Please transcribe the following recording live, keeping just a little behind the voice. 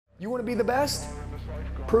You want to be the best?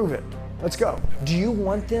 Prove it. Let's go. Do you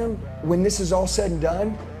want them, when this is all said and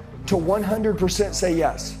done, to 100% say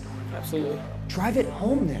yes? Absolutely. Drive it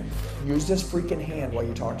home then. Use this freaking hand while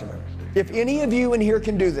you talk to them. If any of you in here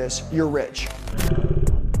can do this, you're rich.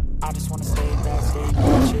 I just wanna stay back, stay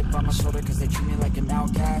back. Chip on my shoulder cause they treat me like an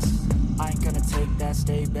outcast. I ain't gonna take that,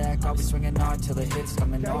 stay back. I'll be swinging on till the hits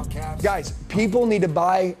come in all caps. Guys, people need to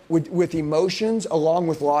buy with emotions along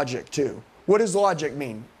with logic too. What does logic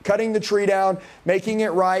mean? Cutting the tree down, making it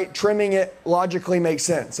right, trimming it logically makes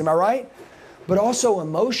sense. Am I right? But also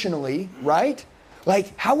emotionally, right?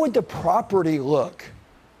 Like, how would the property look?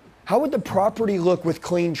 How would the property look with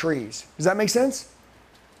clean trees? Does that make sense?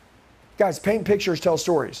 Guys, paint pictures, tell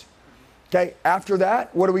stories. Okay, after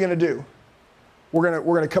that, what are we gonna do? We're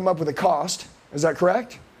gonna come up with a cost, is that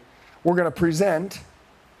correct? We're gonna present,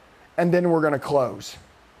 and then we're gonna close.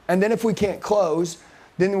 And then if we can't close,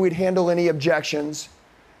 then we'd handle any objections,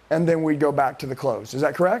 and then we'd go back to the close. Is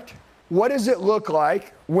that correct? What does it look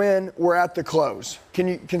like when we're at the close?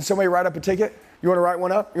 Can somebody write up a ticket? You wanna write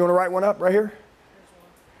one up? You wanna write one up right here?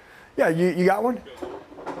 Yeah, you got one?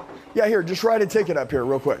 Yeah, here, just write a ticket up here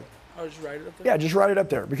real quick. I'll just write it up there? Yeah, just write it up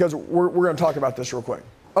there because we're going to talk about this real quick.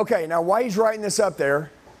 Okay, now while he's writing this up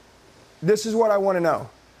there, this is what I want to know.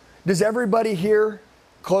 Does everybody here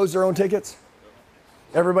close their own tickets?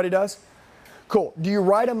 Everybody does? Cool. Do you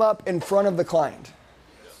write them up in front of the client?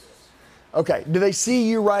 Okay. Do they see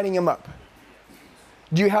you writing them up?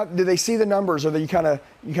 Do they see the numbers, or do you kind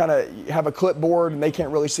of have a clipboard and they can't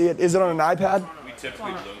really see it? Is it on an iPad? We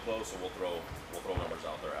typically zoom close, so we'll throw numbers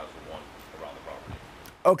out there as we want around the property.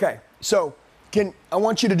 Okay, so I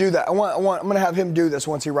want you to do that. I'm going to have him do this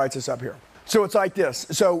once he writes this up here. So it's like this.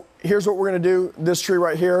 So here's what we're going to do. This tree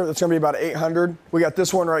right here, that's going to be about 800. We got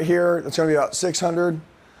this one right here, that's going to be about 600.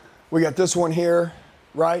 We got this one here,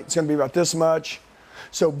 right? It's going to be about this much.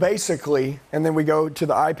 So basically, and then we go to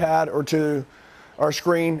the iPad or to our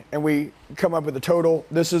screen and we come up with a total.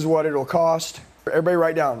 This is what it'll cost. Everybody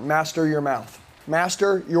write down, master your mouth.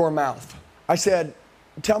 Master your mouth. I said,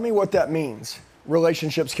 tell me what that means.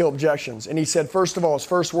 Relationships kill objections. And he said, first of all, his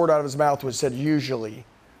first word out of his mouth was said, usually.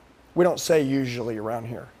 We don't say usually around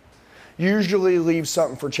here. Usually leaves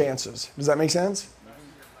something for chances. Does that make sense?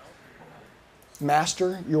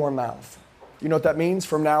 Master your mouth. You know what that means?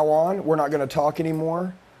 From now on, we're not going to talk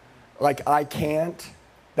anymore. Like, I can't.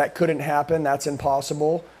 That couldn't happen. That's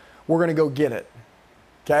impossible. We're going to go get it.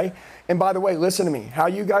 Okay? And by the way, listen to me. How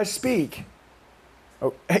you guys speak.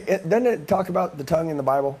 Oh, doesn't it talk about the tongue in the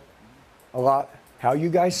Bible a lot? How you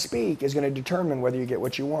guys speak is going to determine whether you get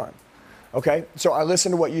what you want. Okay? So I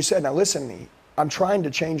listened to what you said. Now listen to me. I'm trying to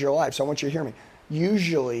change your life, so I want you to hear me.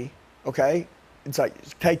 Usually, okay, it's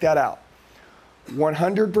like, take that out.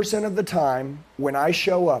 100% of the time, when I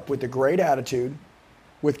show up with a great attitude,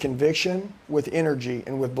 with conviction, with energy,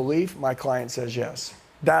 and with belief, my client says yes.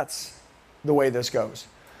 That's the way this goes.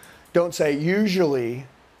 Don't say, usually,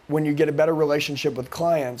 when you get a better relationship with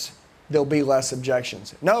clients, there'll be less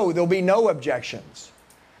objections. No, there'll be no objections.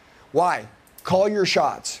 Why? Call your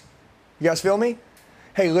shots. You guys feel me?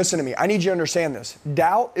 Hey, listen to me. I need you to understand this.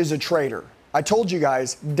 Doubt is a traitor. I told you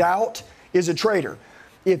guys, doubt is a traitor.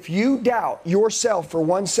 If you doubt yourself for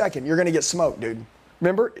 1 second, you're going to get smoked, dude.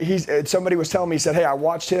 Remember, somebody was telling me, he said, hey, I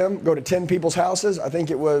watched him go to 10 people's houses. I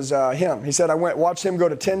think it was him. He said, watched him go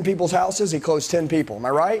to 10 people's houses. He closed 10 people. Am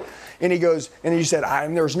I right? And he goes, and he said,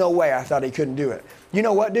 there's no way I thought he couldn't do it. You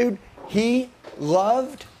know what, dude? He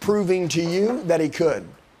loved proving to you that he could.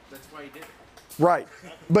 That's why he did it. Right.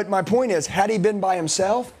 But my point is, had he been by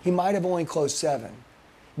himself, he might have only closed 7.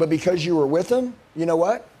 But because you were with him, you know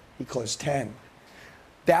what? He closed 10.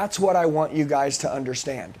 That's what I want you guys to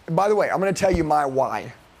understand. And by the way, I'm going to tell you my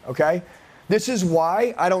why, okay? This is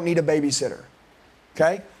why I don't need a babysitter,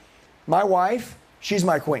 okay? My wife, she's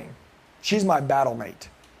my queen. She's my battle mate.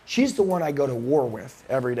 She's the one I go to war with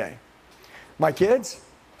every day. My kids,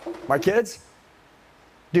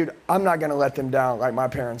 dude, I'm not going to let them down like my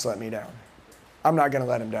parents let me down. I'm not going to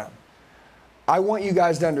let them down. I want you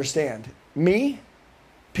guys to understand,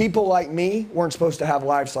 people like me weren't supposed to have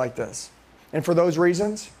lives like this. And for those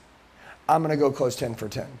reasons, I'm going to go close 10 for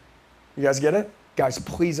 10. You guys get it? Guys,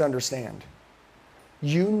 please understand.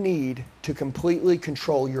 You need to completely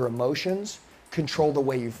control your emotions, control the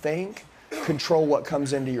way you think, control what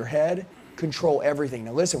comes into your head, control everything.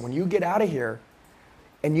 Now listen, when you get out of here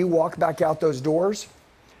and you walk back out those doors,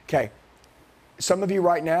 okay, some of you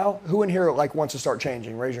right now, who in here wants to start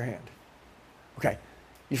changing? Raise your hand. Okay,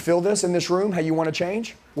 you feel this in this room, how you want to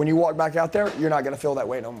change? When you walk back out there, you're not going to feel that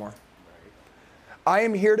way no more. I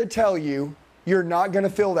am here to tell you, you're not going to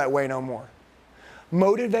feel that way no more.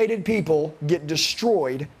 Motivated people get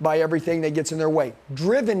destroyed by everything that gets in their way.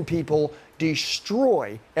 Driven people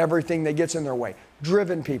destroy everything that gets in their way.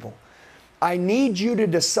 Driven people. I need you to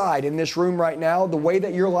decide in this room right now the way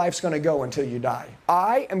that your life's going to go until you die.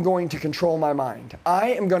 I am going to control my mind.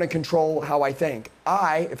 I am going to control how I think.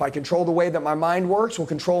 If I control the way that my mind works, will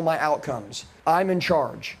control my outcomes. I'm in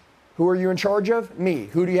charge. Who are you in charge of? Me.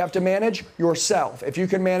 Who do you have to manage? Yourself. If you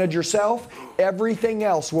can manage yourself, everything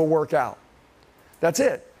else will work out. That's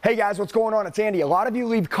it. Hey guys, what's going on? It's Andy. A lot of you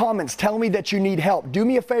leave comments telling me that you need help. Do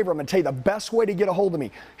me a favor. I'm going to tell you the best way to get a hold of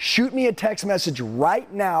me. Shoot me a text message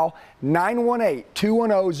right now,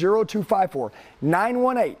 918-210-0254.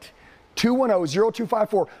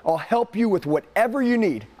 918-210-0254. I'll help you with whatever you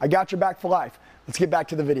need. I got your back for life. Let's get back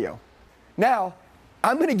to the video. Now,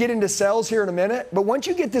 I'm going to get into sales here in a minute, but once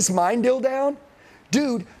you get this mind deal down,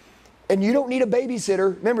 dude, and you don't need a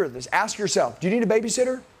babysitter, remember this, ask yourself, do you need a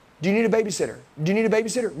babysitter? Do you need a babysitter? Do you need a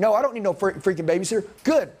babysitter? No, I don't need no freaking babysitter.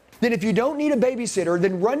 Good. Then if you don't need a babysitter,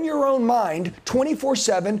 then run your own mind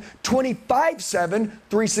 24/7, 25/7,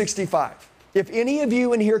 365. If any of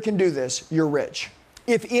you in here can do this, you're rich.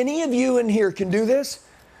 If any of you in here can do this,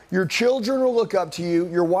 your children will look up to you,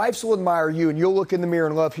 your wives will admire you, and you'll look in the mirror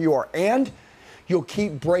and love who you are. And you'll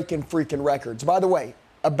keep breaking freaking records. By the way,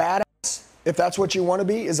 a badass, if that's what you want to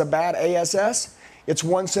be, is a bad ASS. It's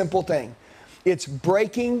one simple thing. It's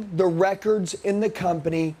breaking the records in the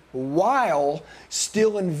company while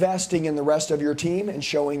still investing in the rest of your team and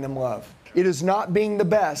showing them love. It is not being the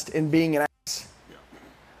best in being an ass.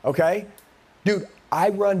 Okay? Dude, I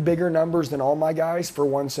run bigger numbers than all my guys for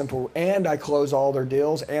one simple, and I close all their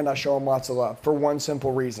deals, and I show them lots of love for one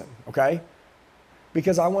simple reason. Okay?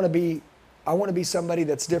 Because I want to be somebody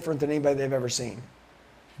that's different than anybody they've ever seen.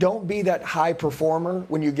 Don't be that high performer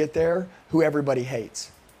when you get there who everybody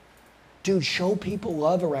hates. Dude, show people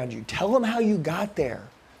love around you. Tell them how you got there.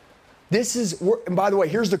 And by the way,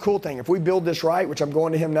 here's the cool thing. If we build this right, which I'm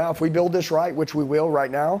going to him now, if we build this right, which we will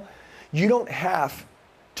right now, you don't have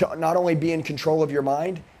to not only be in control of your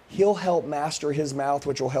mind, he'll help master his mouth,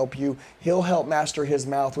 which will help you. He'll help master his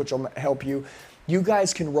mouth, which will help you. You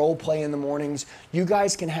guys can role play in the mornings. You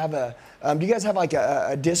guys can have do you guys have like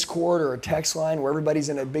a Discord or a text line where everybody's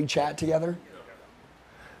in a big chat together?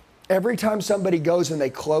 Every time somebody goes and they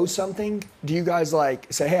close something, do you guys like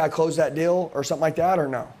say, hey, I closed that deal or something like that, or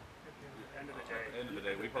no? End of the day. End of the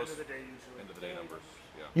day. We post end of the day numbers.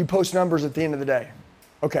 Yeah. You post numbers at the end of the day.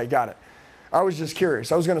 Okay, got it. I was just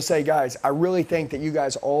curious. I was going to say, guys, I really think that you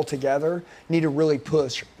guys all together need to really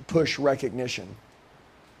push recognition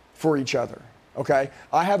for each other. Okay?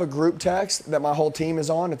 I have a group text that my whole team is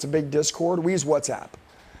on. It's a big Discord. We use WhatsApp,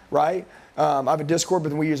 right? I have a Discord, but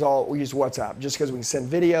then we use WhatsApp just because we can send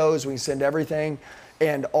videos, we can send everything.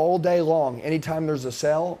 And all day long, anytime there's a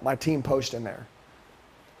sale, my team posts in there.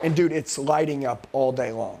 And dude, it's lighting up all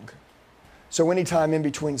day long. So anytime in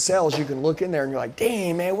between sales, you can look in there and you're like,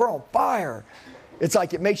 dang, man, we're on fire. It's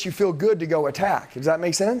like it makes you feel good to go attack. Does that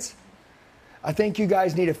make sense? I think you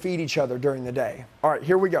guys need to feed each other during the day. All right,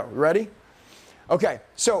 here we go. Ready? Okay,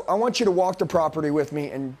 so I want you to walk the property with me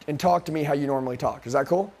and talk to me how you normally talk. Is that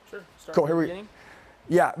cool? Sure. Start Cool, from here the we beginning.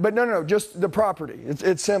 Yeah, but no, just the property.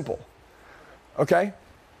 It's simple. Okay?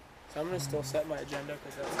 So I'm going to still set my agenda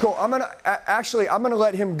because that's Cool. I'm gonna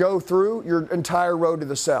let him go through your entire road to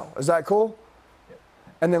the cell. Is that cool? Yep.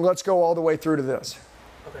 And then let's go all the way through to this.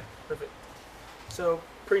 okay. Perfect. So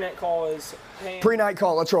pre-night call is hey, Pre-night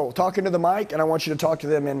call, let's roll. Talking to the mic, and I want you to talk to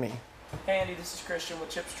them and me. Hey Andy, this is Christian with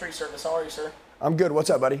Chips Tree Service. How are you, sir? I'm good. What's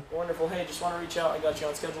up, buddy? Wonderful. Hey, just want to reach out. I got you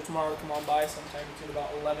on schedule tomorrow to come on by sometime between about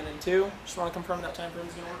 11 and 2. Just want to confirm that time frame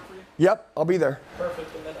is going to work for you. Yep, I'll be there.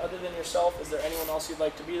 Perfect. And then other than yourself, is there anyone else you'd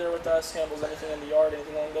like to be there with us? Handles anything in the yard,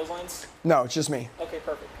 anything along those lines? No, it's just me. Okay,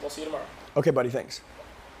 perfect. We'll see you tomorrow. Okay, buddy, thanks.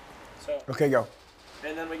 So, Okay, go.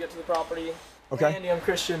 and then we get to the property. Okay. Hey, Andy, I'm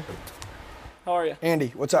Christian. How are you?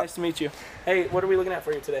 Andy, what's up? Nice to meet you. Hey, what are we looking at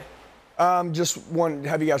for you today? Just want to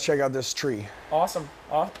have you guys check out this tree. Awesome.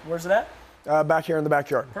 Where's it at? Back here in the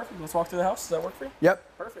backyard. Perfect. Let's walk through the house. Does that work for you?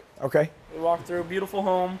 Yep. Perfect. Okay. We walk through a beautiful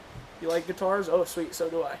home. You like guitars? Oh, sweet. So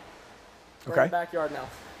do I. We're in Okay. the backyard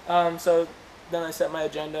now. So then I set my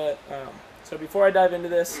agenda. So before I dive into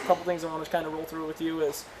this, a couple things I want to kind of roll through with you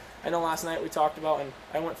is, I know last night we talked about, and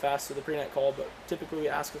I went fast to the pre-night call, but typically we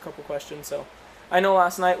ask a couple questions. So I know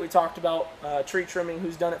last night we talked about tree trimming,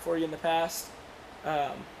 who's done it for you in the past.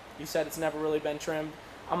 You said it's never really been trimmed.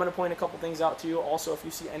 I'm going to point a couple things out to you. Also, if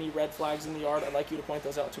you see any red flags in the yard, I'd like you to point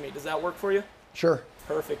those out to me. Does that work for you? Sure.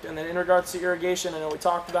 Perfect. And then in regards to irrigation, I know we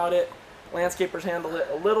talked about it. Landscapers handle it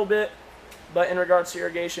a little bit. But in regards to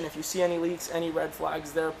irrigation, if you see any leaks, any red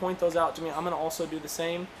flags there, point those out to me. I'm going to also do the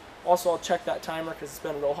same. Also, I'll check that timer because it's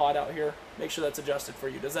been real hot out here. Make sure that's adjusted for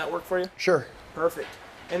you. Does that work for you? Sure. Perfect.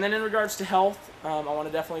 And then in regards to health, I want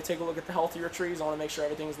to definitely take a look at the health of your trees. I want to make sure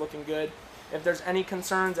everything's looking good. If there's any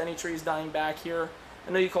concerns, any trees dying back here,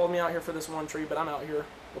 I know you called me out here for this one tree, but I'm out here.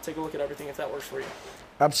 We'll take a look at everything if that works for you.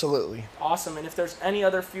 Absolutely. Awesome. And if there's any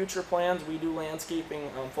other future plans, we do landscaping,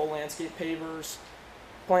 full landscape pavers,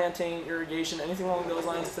 planting, irrigation, anything along those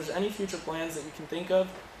lines. If there's any future plans that you can think of,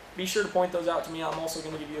 be sure to point those out to me. I'm also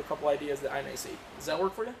going to give you a couple ideas that I may see. Does that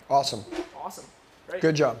work for you? Awesome. Awesome. Great.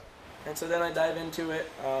 Good job. And so then I dive into it,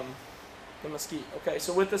 the mesquite. Okay,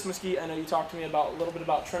 so with this mesquite, I know you talked to me about a little bit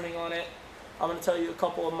about trimming on it. I'm going to tell you a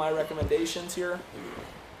couple of my recommendations here.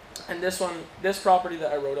 And this property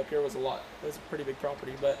that I wrote up here was a pretty big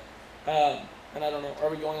property, but, and I don't know, are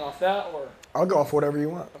we going off that or? I'll go off whatever you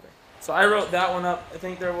want. Okay. So I wrote that one up. I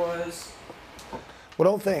think there was.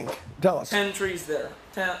 Well, don't think. Tell us. 10 trees there.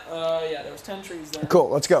 Yeah, there was 10 trees there. Cool,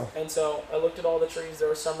 let's go. And so I looked at all the trees. There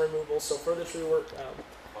was some removals. So for the tree work, a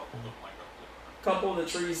couple of the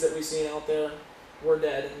trees that we've seen out there were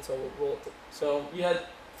dead, and so you had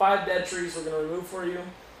 5 dead trees we're going to remove for you.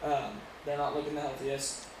 They're not looking the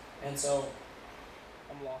healthiest, and so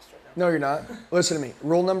I'm lost right now. No, you're not. Listen to me.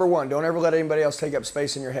 Rule number 1, don't ever let anybody else take up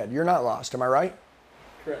space in your head. You're not lost, am I right?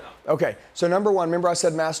 Correct. Okay, so number 1, remember I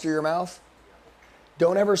said master your mouth?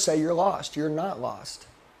 Don't ever say you're lost. You're not lost.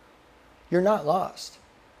 You're not lost.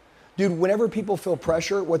 Dude, whenever people feel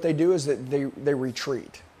pressure, what they do is that they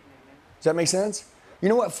retreat. Does that make sense? You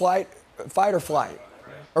know what? Fight or flight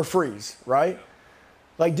or freeze, right?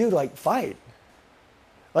 Like, dude, like fight.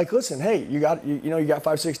 Like, listen, hey, you got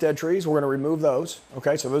 5, 6 dead trees. We're going to remove those.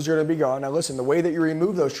 Okay, so those are going to be gone. Now, listen, the way that you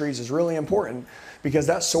remove those trees is really important because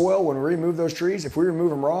that soil, when we remove those trees, if we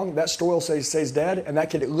remove them wrong, that soil stays dead, and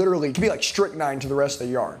that could be like strychnine to the rest of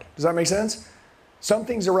the yard. Does that make sense?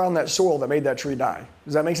 Something's around that soil that made that tree die.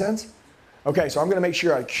 Does that make sense? Okay, so I'm going to make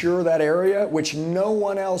sure I cure that area, which no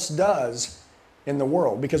one else does in the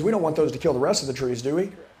world, because we don't want those to kill the rest of the trees, do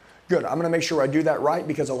we? Good. I'm going to make sure I do that right,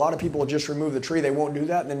 because a lot of people will just remove the tree. They won't do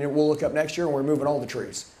that, and then we'll look up next year and we're removing all the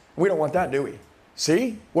trees. We don't want that, do we?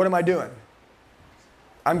 See? What am I doing?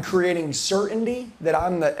 I'm creating certainty that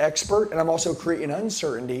I'm the expert, and I'm also creating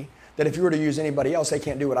uncertainty that if you were to use anybody else, they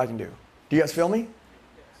can't do what I can do. Do you guys feel me?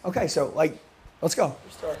 Okay, so let's go.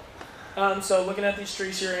 Start. So looking at these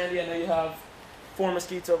trees here, Andy, I know you have 4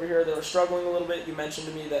 mesquites over here that are struggling a little bit. You mentioned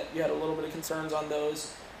to me that you had a little bit of concerns on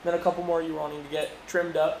those. Then a couple more you were wanting to get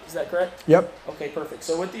trimmed up. Is that correct? Yep. Okay, perfect.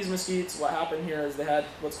 So with these mesquites, what happened here is they had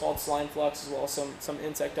what's called slime flux as well as some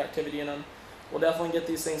insect activity in them. We'll definitely get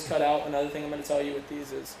these things cut out. Another thing I'm going to tell you with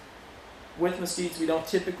these is, with mesquites, we don't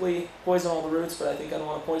typically poison all the roots, but I think I don't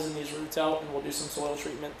want to poison these roots out, and we'll do some soil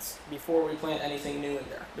treatments before we plant anything new in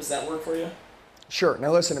there. Does that work for you? Sure.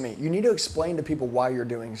 Now listen to me. You need to explain to people why you're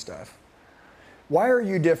doing stuff. Why are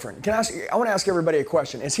you different? I want to ask everybody a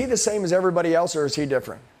question. Is he the same as everybody else, or is he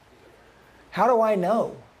different? How do I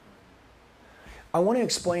know? I want to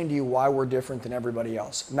explain to you why we're different than everybody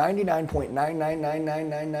else.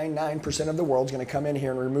 99.9999999% of the world's going to come in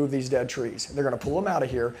here and remove these dead trees. They're going to pull them out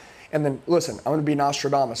of here. And then, listen, I'm going to be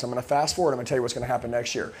Nostradamus. I'm going to fast forward. I'm going to tell you what's going to happen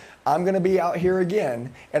next year. I'm going to be out here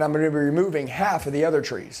again, and I'm going to be removing half of the other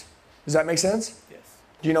trees. Does that make sense? Yes.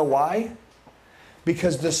 Do you know why?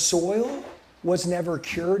 Because the soil was never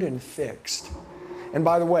cured and fixed. And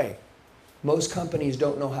by the way, most companies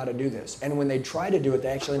don't know how to do this. And when they try to do it, they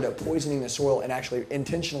actually end up poisoning the soil and actually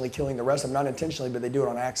intentionally killing the rest of them. Not intentionally, but they do it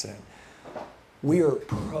on accident. We are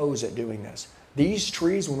pros at doing this. These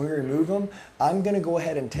trees, when we remove them, I'm going to go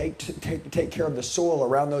ahead and take care of the soil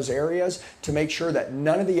around those areas to make sure that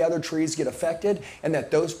none of the other trees get affected, and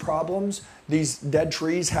that those problems, these dead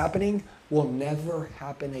trees happening, will never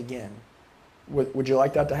happen again. Would you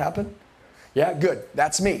like that to happen? Yeah, good.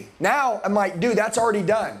 That's me. Now I'm like, dude, that's already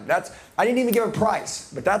done. I didn't even give a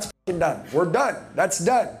price, but that's fucking done. We're done. That's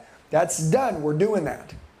done. That's done. We're doing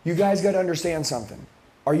that. You guys got to understand something.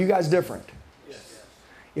 Are you guys different? Yes.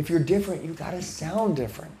 If you're different, you got to sound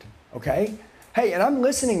different. Okay? Hey, and I'm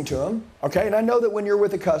listening to them. Okay? And I know that when you're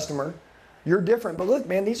with a customer, you're different. But look,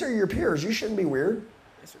 man, these are your peers. You shouldn't be weird.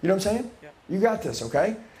 Yes, you know what I'm saying? Yep. You got this.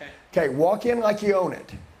 Okay? Okay. Walk in like you own it.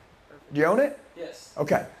 Perfect. Do you own it? Yes.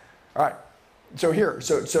 Okay. All right. So here,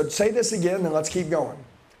 so say this again, and let's keep going.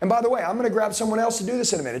 And by the way, I'm going to grab someone else to do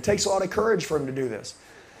this in a minute. It takes a lot of courage for him to do this.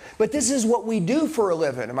 But this is what we do for a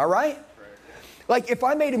living. Am I right? Like, if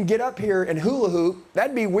I made him get up here and hula hoop,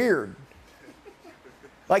 that'd be weird.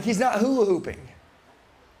 Like, he's not hula hooping.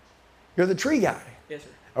 You're the tree guy. Yes, sir.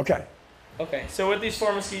 Okay. Okay, so with these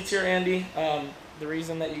 4 mesquites here, Andy, the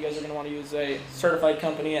reason that you guys are going to want to use a certified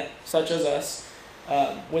company such as us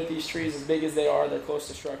with these trees, as big as they are, they're close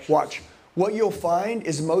to structures. Watch. What you'll find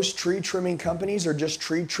is most tree trimming companies are just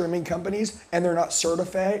tree trimming companies, and they're not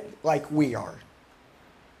certified like we are.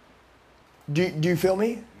 Do you feel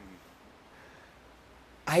me?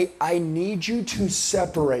 I need you to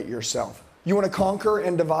separate yourself. You want to conquer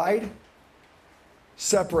and divide?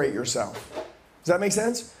 Separate yourself. Does that make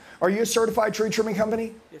sense? Are you a certified tree trimming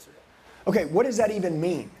company? Yes, sir. Okay, what does that even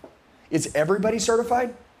mean? Is everybody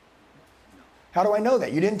certified? How do I know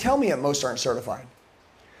that? You didn't tell me that most aren't certified.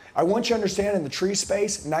 I want you to understand in the tree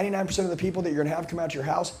space, 99% of the people that you're going to have come out to your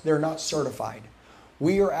house, they're not certified.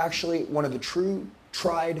 We are actually one of the true,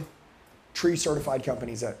 tried, tree certified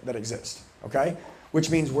companies that exist, okay? Which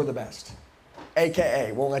means we're the best.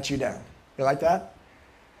 AKA, won't let you down. You like that?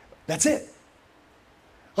 That's it.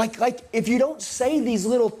 Like if you don't say these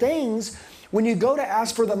little things, when you go to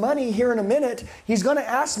ask for the money here in a minute, he's going to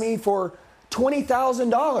ask me for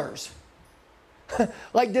 $20,000.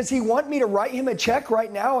 Like, does he want me to write him a check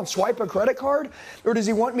right now and swipe a credit card? Or does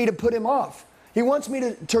he want me to put him off? He wants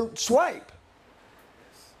me to swipe.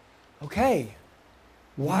 Okay.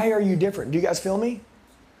 Why are you different? Do you guys feel me?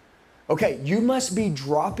 Okay, you must be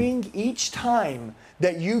dropping each time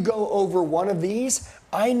that you go over one of these.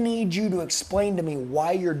 I need you to explain to me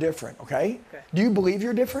why you're different, okay? Do you believe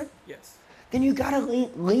you're different? Yes. Then you gotta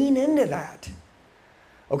lean into that,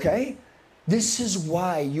 okay? This is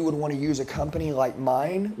why you would want to use a company like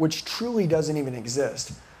mine, which truly doesn't even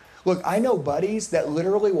exist. Look, I know buddies that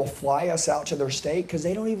literally will fly us out to their state because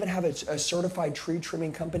they don't even have a certified tree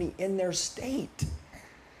trimming company in their state.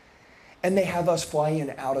 And they have us fly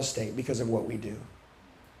in out of state because of what we do.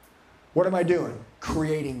 What am I doing?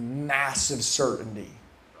 Creating massive certainty.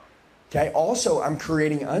 Okay, also I'm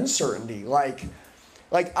creating uncertainty. Like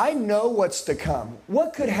I know what's to come.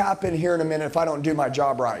 What could happen here in a minute if I don't do my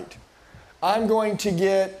job right? I'm going to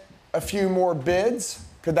get a few more bids.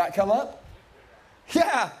 Could that come up?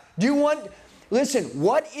 Yeah. Do you want, listen,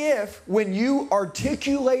 what if when you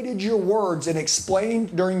articulated your words and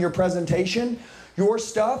explained during your presentation your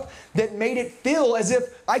stuff that made it feel as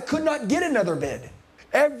if I could not get another bid?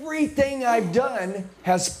 Everything I've done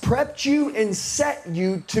has prepped you and set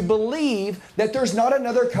you to believe that there's not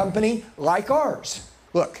another company like ours.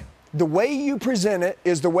 Look, the way you present it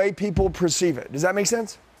is the way people perceive it. Does that make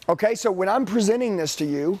sense? Okay, so when I'm presenting this to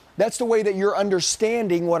you, that's the way that you're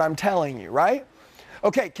understanding what I'm telling you, right?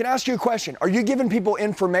 Okay, can I ask you a question? Are you giving people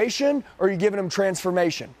information or are you giving them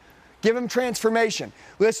transformation? Give them transformation.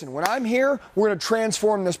 Listen, when I'm here, we're going to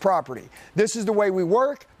transform this property. This is the way we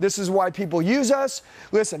work. This is why people use us.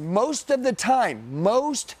 Listen, most of the time,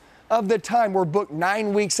 we're booked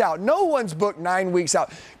 9 weeks out. No one's booked 9 weeks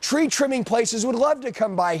out. Tree trimming places would love to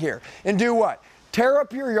come by here and do what? Tear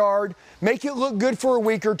up your yard, make it look good for a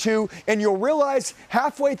week or two, and you'll realize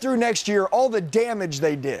halfway through next year all the damage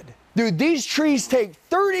they did. Dude, these trees take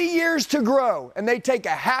 30 years to grow, and they take a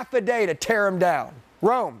half a day to tear them down.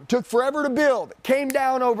 Rome took forever to build, came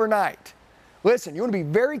down overnight. Listen, you want to be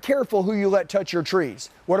very careful who you let touch your trees.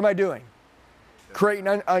 What am I doing? Creating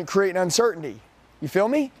uncertainty. You feel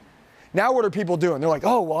me? Now what are people doing? They're like,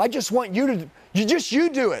 oh, well, I just want you to, you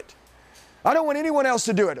do it. I don't want anyone else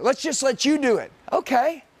to do it. Let's just let you do it.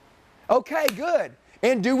 Okay. Okay, good.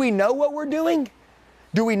 And do we know what we're doing?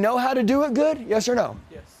 Do we know how to do it good? Yes or no?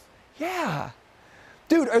 Yes. Yeah.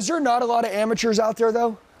 Dude, is there not a lot of amateurs out there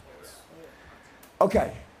though?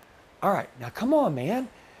 Okay. All right. Now come on, man.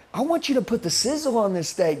 I want you to put the sizzle on this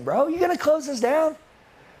steak, bro. You gonna close this down?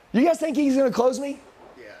 You guys think he's gonna close me?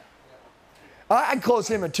 Yeah. I'd close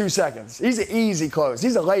him in 2 seconds. He's an easy close.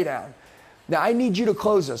 He's a lay down. Now I need you to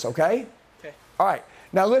close this, okay? Okay. All right.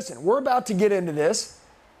 Now listen, we're about to get into this.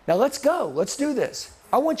 Now let's go. Let's do this.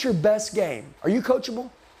 I want your best game. Are you coachable?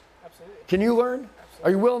 Absolutely. Can you learn? Absolutely.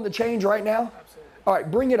 Are you willing to change right now? Absolutely. All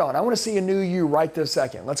right, bring it on. I want to see a new you right this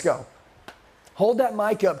second. Let's go. Hold that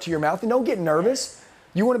mic up to your mouth and don't get nervous.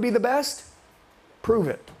 You want to be the best? Prove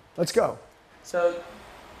it. Let's go. So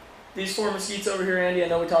these 4 mesquites over here, Andy, I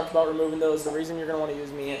know we talked about removing those. The reason you're going to want to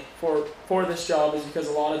use me for this job is because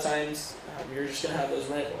a lot of times you're just going to have those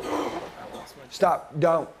Stop.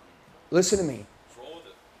 Don't. Listen to me.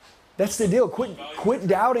 That's the deal. Quit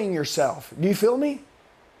doubting yourself. Do you feel me?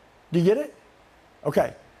 Do you get it?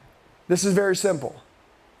 Okay. This is very simple.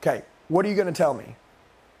 Okay. What are you going to tell me?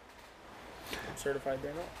 I'm certified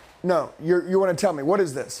there now. No. You want to tell me. What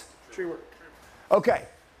is this? Tree work. Okay.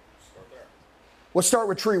 Let's start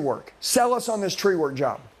with tree work. Sell us on this tree work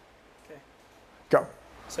job. Okay. Go.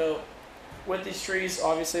 So with these trees,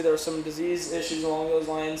 obviously there are some disease issues along those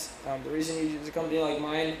lines. The reason you use a company like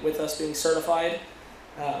mine, with us being certified,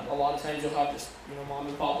 a lot of times you'll have just mom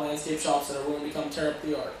and pop landscape shops that are willing to come tear up the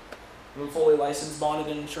yard. I'm a fully licensed,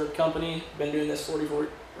 bonded, and insured company. Been doing this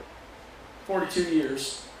 42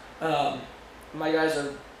 years. My guys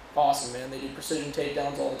are awesome, man. They do precision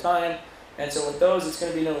takedowns all the time. And so with those, it's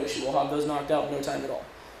going to be no issue. We'll have those knocked out in no time at all.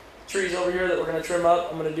 Trees over here that we're going to trim up,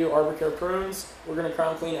 I'm going to do arbor care prunes. We're going to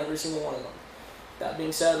crown clean every single one of them. That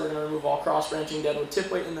being said, we're going to remove all cross branching deadwood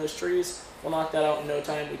tip weight in those trees. We'll knock that out in no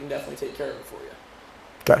time. We can definitely take care of it for you.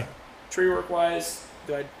 Okay. Tree work wise,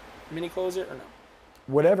 do I mini close it or no?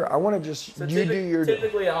 Whatever. I want to just, So you do your...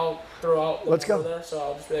 Typically, I'll throw out the Let's go. there, so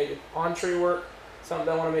I'll just be like, on tree work, something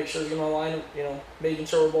I want to make sure is going to align, making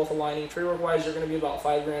sure we're both aligning. Tree work wise, you're going to be about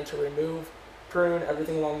 $5,000 to remove, prune,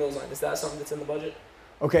 everything along those lines. Is that something that's in the budget?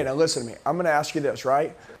 Okay, now listen to me. I'm going to ask you this,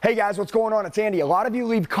 right? Hey guys, what's going on? It's Andy. A lot of you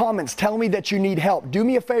leave comments telling me that you need help. Do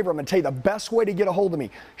me a favor. I'm going to tell you the best way to get a hold of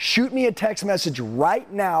me. Shoot me a text message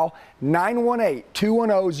right now,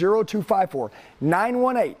 918-210-0254.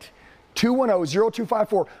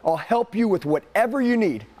 918-210-0254. I'll help you with whatever you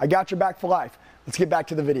need. I got your back for life. Let's get back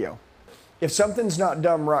to the video. If something's not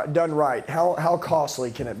done right, how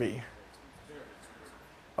costly can it be?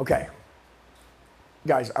 Okay.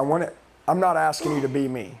 Guys, I'm not asking you to be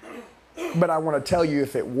me, but I want to tell you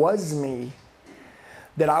if it was me,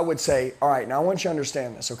 that I would say, all right, now I want you to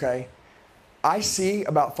understand this, okay? I see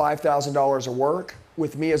about $5,000 of work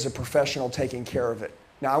with me as a professional taking care of it.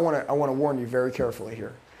 Now I want to warn you very carefully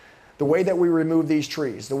here. The way that we remove these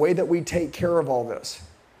trees, the way that we take care of all this,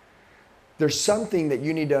 there's something that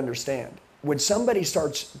you need to understand. When somebody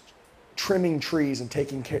starts trimming trees and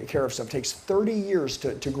taking care of stuff, it takes 30 years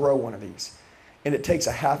to grow one of these. And it takes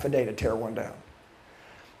a half a day to tear one down.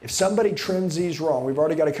 If somebody trims these wrong, we've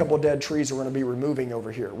already got a couple of dead trees that we're going to be removing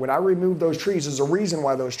over here. When I remove those trees, there's a reason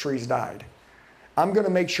why those trees died. I'm going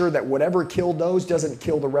to make sure that whatever killed those doesn't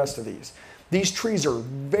kill the rest of these. These trees are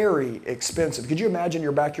very expensive. Could you imagine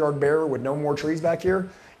your backyard bare with no more trees back here?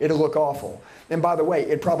 It'll look awful. And by the way,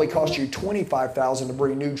 it probably cost you $25,000 to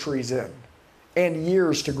bring new trees in and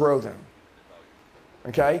years to grow them.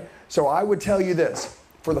 Okay? So I would tell you this.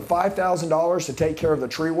 For the $5,000 to take care of the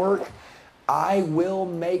tree work, I will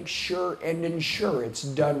make sure and ensure it's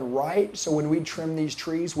done right. So when we trim these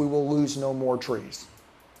trees, we will lose no more trees.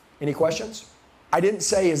 Any questions? I didn't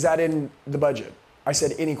say, is that in the budget? I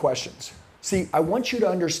said, any questions? See, I want you to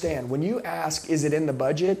understand, when you ask, is it in the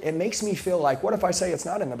budget? It makes me feel like, what if I say it's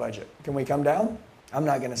not in the budget? Can we come down? I'm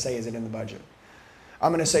not going to say, is it in the budget?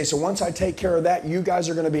 I'm going to say, so once I take care of that, you guys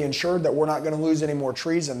are going to be insured that we're not going to lose any more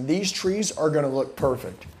trees, and these trees are going to look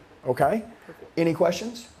perfect. Okay? Any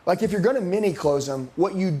questions? Like if you're going to mini close them,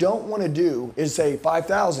 what you don't want to do is say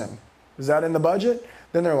 $5,000. Is that in the budget?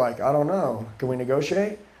 Then they're like, I don't know. Can we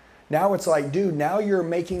negotiate? Now it's like, dude, now you're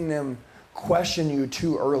making them question you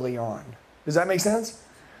too early on. Does that make sense?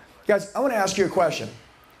 Guys, I want to ask you a question.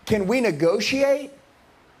 Can we negotiate?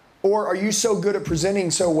 Or are you so good at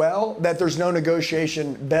presenting so well that there's no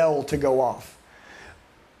negotiation bell to go off?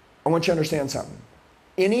 I want you to understand something.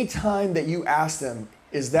 Anytime that you ask them,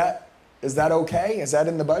 is that okay? Is that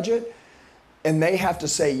in the budget? And they have to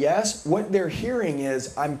say yes, what they're hearing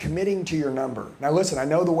is, I'm committing to your number. Now listen, I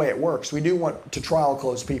know the way it works. We do want to trial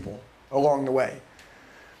close people along the way.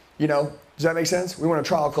 Does that make sense? We want to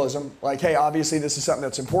trial close them. Like, hey, obviously this is something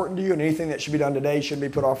that's important to you, and anything that should be done today should be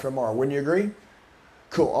put off for tomorrow. Wouldn't you agree?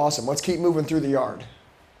 Cool, awesome. Let's keep moving through the yard.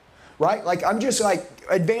 Right? Like I'm just like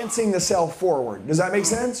advancing the self forward. Does that make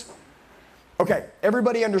sense? Okay,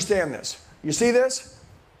 everybody understand this. You see this?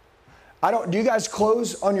 Do you guys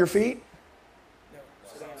close on your feet?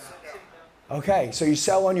 Okay, so you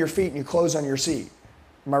sell on your feet and you close on your seat.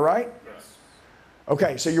 Am I right? Yes.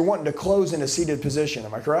 Okay, so you're wanting to close in a seated position.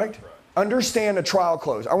 Am I correct? Right. Understand a trial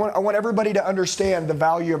close. I want everybody to understand the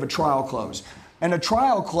value of a trial close. And a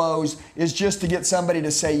trial close is just to get somebody to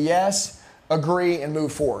say yes, agree, and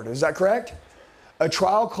move forward. Is that correct? A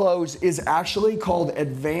trial close is actually called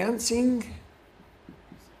advancing,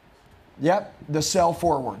 the sell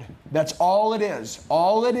forward. That's all it is.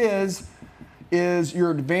 All it is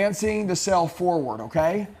you're advancing the sell forward,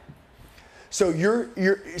 okay? So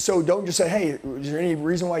so don't just say, hey, is there any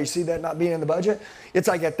reason why you see that not being in the budget? It's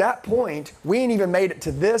like at that point, we ain't even made it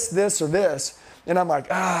to this, or this, and I'm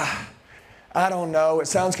like, I don't know, it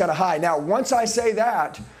sounds kind of high. Now, once I say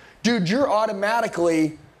that, dude, you're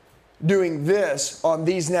automatically doing this on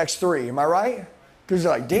these next three. Am I right? Because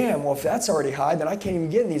you're like, damn, well, if that's already high, then I can't even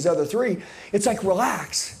get in these other three. It's like,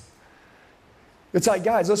 relax. It's like,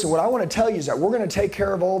 guys, listen, what I want to tell you is that we're going to take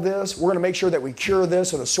care of all this. We're going to make sure that we cure this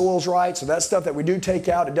so the soil's right, so that stuff that we do take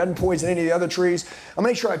out, it doesn't poison any of the other trees. I'll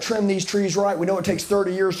make sure I trim these trees right. We know it takes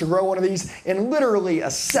 30 years to grow one of these and literally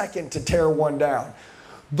a second to tear one down.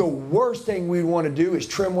 The worst thing we want to do is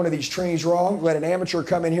trim one of these trees wrong, let an amateur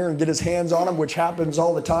come in here and get his hands on them, which happens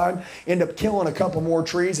all the time, end up killing a couple more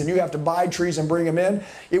trees, and you have to buy trees and bring them in.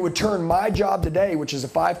 It would turn my job today, which is a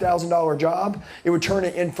 $5,000 job, it would turn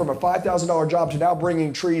it in from a $5,000 job to now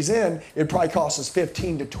bringing trees in. It'd probably cost us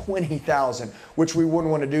 $15,000 to $20,000, which we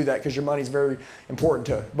wouldn't want to do that because your money's very important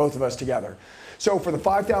to both of us together. So for the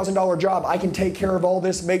 $5,000 job, I can take care of all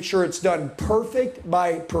this, make sure it's done perfect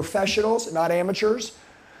by professionals, not amateurs.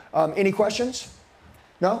 Any questions?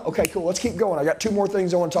 No? Okay, cool. Let's keep going. I got 2 more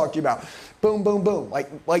things I want to talk to you about. Boom, boom, boom.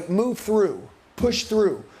 Like move through, push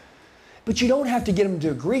through. But you don't have to get them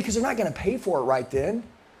to agree because they're not going to pay for it right then,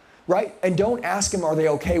 right? And don't ask them, are they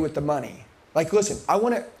okay with the money? Like, listen,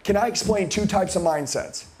 can I explain 2 types of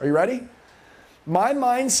mindsets? Are you ready? My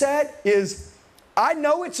mindset is, I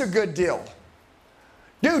know it's a good deal.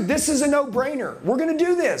 Dude, this is a no-brainer. We're going to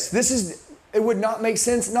do this. It would not make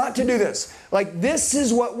sense not to do this. Like, this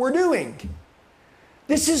is what we're doing.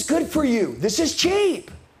 This is good for you. This is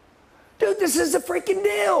cheap. Dude, this is a freaking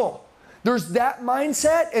deal. There's that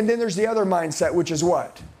mindset, and then there's the other mindset, which is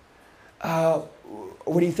what?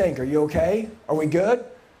 What do you think? Are you okay? Are we good?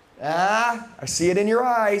 I see it in your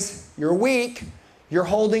eyes. You're weak. You're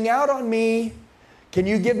holding out on me. Can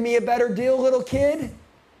you give me a better deal, little kid?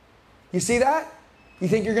 You see that? You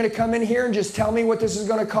think you're going to come in here and just tell me what this is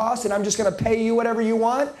going to cost and I'm just going to pay you whatever you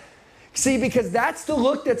want? See, because that's the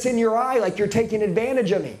look that's in your eye, like you're taking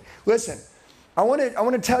advantage of me. Listen, I want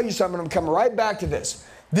to tell you something. I'm coming right back to this.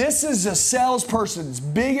 This is a salesperson's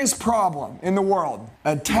biggest problem in the world.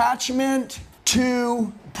 Attachment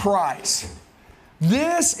to price.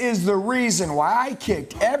 This is the reason why I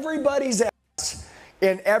kicked everybody's ass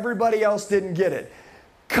and everybody else didn't get it.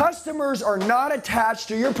 Customers are not attached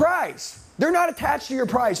to your price. They're not attached to your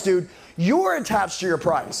price, dude. You're attached to your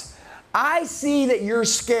price. I see that you're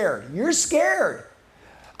scared. You're scared.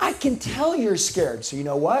 I can tell you're scared. So you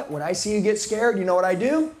know what? When I see you get scared, you know what I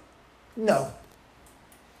do? No.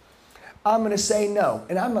 I'm going to say no,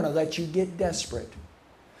 and I'm going to let you get desperate.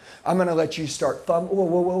 I'm going to let you start fumbling.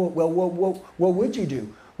 What would you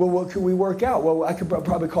do? Well, what could we work out? Well, I could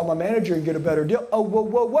probably call my manager and get a better deal. Oh,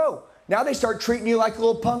 whoa. Now they start treating you like a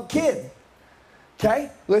little punk kid.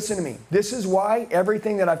 Okay? Listen to me. This is why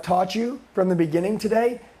everything that I've taught you from the beginning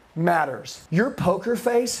today matters. Your poker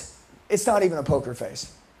face, it's not even a poker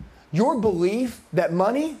face. Your belief that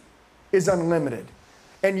money is unlimited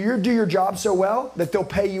and you do your job so well that they'll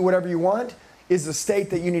pay you whatever you want is the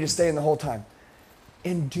state that you need to stay in the whole time.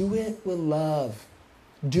 And do it with love.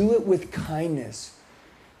 Do it with kindness.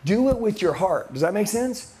 Do it with your heart. Does that make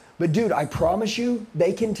sense? But dude, I promise you,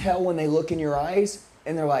 they can tell when they look in your eyes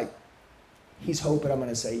and they're like, he's hoping I'm going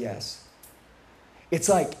to say yes. It's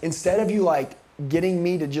like, instead of you like getting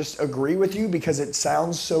me to just agree with you because it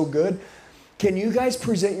sounds so good, can you guys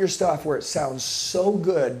present your stuff where it sounds so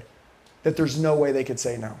good that there's no way they could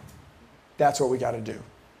say no? That's what we got to do.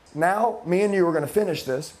 Now, me and you are going to finish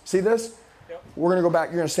this. See this? Yep. We're going to go back.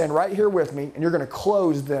 You're going to stand right here with me, and you're going to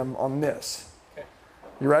close them on this. Okay.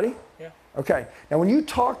 You ready? Yeah. Okay. Now, when you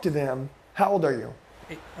talk to them, how old are you?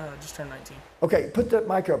 Just turned 19. Okay. Put the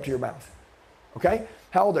mic up to your mouth. Okay?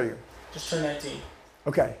 How old are you? Just turned 19.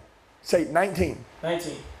 Okay. Say 19.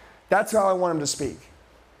 19. That's how I want them to speak.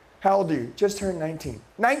 How old are you? Just turned 19.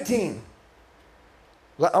 19.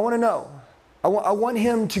 I want to know. I want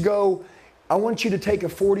him to go, I want you to take a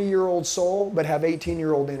 40-year-old soul but have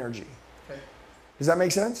 18-year-old energy. Okay. Does that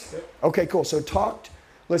make sense? Yep. Okay, cool. So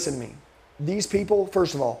listen to me. These people,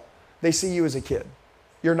 first of all, they see you as a kid.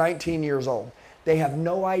 You're 19 years old. They have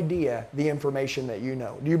no idea the information that you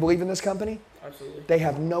know. Do you believe in this company? Absolutely. They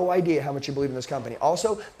have no idea how much you believe in this company.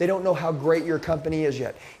 Also, they don't know how great your company is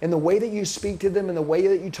yet. And the way that you speak to them and the way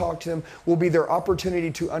that you talk to them will be their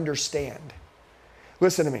opportunity to understand.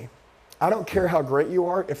 Listen to me. I don't care how great you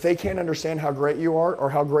are. If they can't understand how great you are or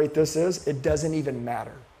how great this is, it doesn't even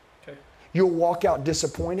matter. Okay. You'll walk out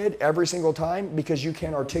disappointed every single time because you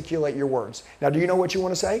can't articulate your words. Now, do you know what you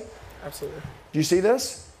want to say? Absolutely. Do you see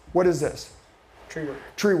this? What is this? Tree work.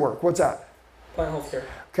 Tree work. What's that? Plant health care.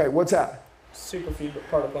 Okay, what's that? Super feed, but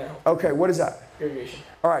part of plant health. Okay, what is that? Irrigation.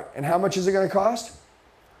 All right, and how much is it going to cost?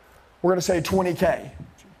 We're going to say $20K.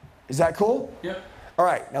 Is that cool? Yep. All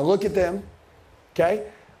right, now look at them. Okay?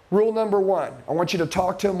 Rule number 1, I want you to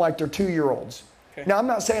talk to them like they're 2-year-olds. Okay. Now, I'm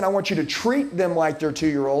not saying I want you to treat them like they're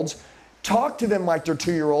 2-year-olds. Talk to them like they're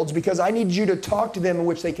 2-year-olds because I need you to talk to them in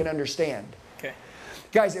which they can understand. Okay.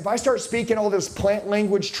 Guys, if I start speaking all this plant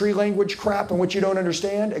language, tree language crap in which you don't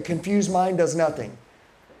understand, a confused mind does nothing.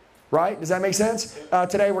 Right? Does that make sense?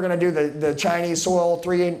 Today we're going to do the Chinese soil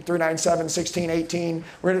 397, 16, 18.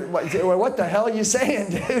 What the hell are you saying,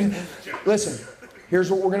 dude? Listen, Here's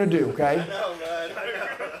what we're going to do, okay?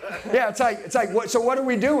 Yeah, it's like what, so what are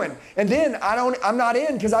we doing? And then I'm not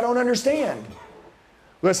in because I don't understand.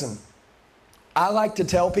 Listen, I like to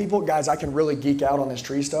tell people, guys, I can really geek out on this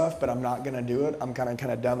tree stuff, but I'm not going to do it. I'm kind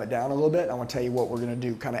of dumb it down a little bit. I want to tell you what we're going to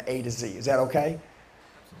do, kind of A to Z. Is that okay?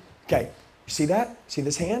 Okay. You see that? See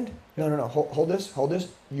this hand? No. Hold this.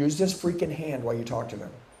 Use this freaking hand while you talk to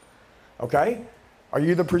them. Okay? Are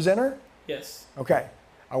you the presenter? Yes. Okay.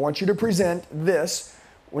 I want you to present this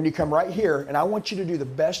when you come right here, and I want you to do the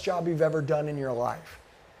best job you've ever done in your life.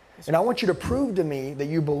 And I want you to prove to me that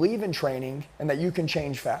you believe in training and that you can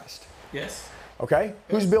change fast. Yes. Okay? Yes.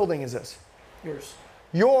 Whose building is this? Yours.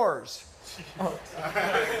 Yours. Oh.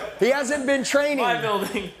 He hasn't been training. My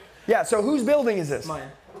building. Yeah, so whose building is this? Mine.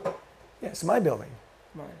 Yes, my building.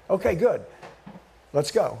 Mine. Okay, good.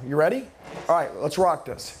 Let's go. You ready? All right, let's rock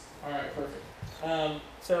this. All right,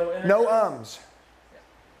 perfect. No ums.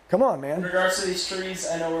 Come on, man. In regards to these trees,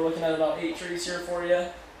 I know we're looking at about 8 trees here for you.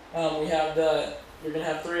 You're going to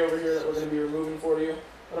have 3 over here that we're going to be removing for you.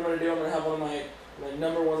 What I'm going to do, I'm going to have one of my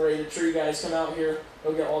number 1 rated tree guys come out here.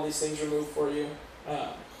 They'll get all these things removed for you.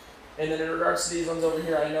 And then in regards to these ones over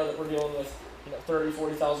here, I know that we're dealing with $30,000,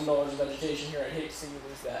 $40,000 of vegetation here. I'd hate to see you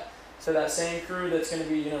lose that. So that same crew that's going to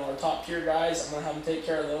be our top tier guys, I'm going to have them take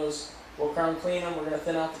care of those. We'll crown clean them. We're going to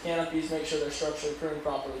thin out the canopies, make sure they're structurally pruned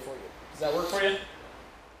properly for you. Does that work for you?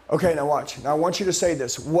 Okay, now watch. Now I want you to say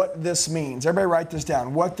this, what this means. Everybody write this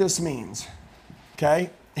down, what this means. Okay?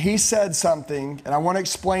 He said something, and I want to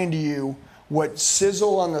explain to you what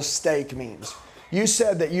sizzle on the steak means. You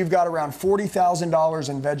said that you've got around $40,000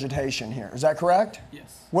 in vegetation here. Is that correct?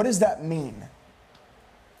 Yes. What does that mean?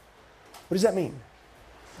 What does that mean?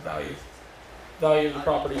 Value of the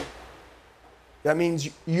property. That means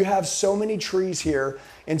you have so many trees here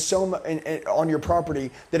and on your property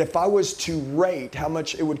that if I was to rate how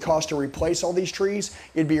much it would cost to replace all these trees,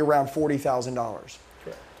 it'd be around $40,000.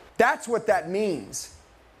 Correct. That's what that means.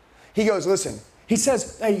 He goes, listen, he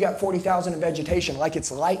says, hey, you got 40,000 in vegetation, like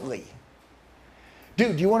it's lightly.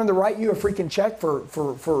 Dude, do you want him to write you a freaking check for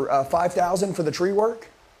 $5,000 for the tree work?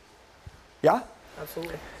 Yeah?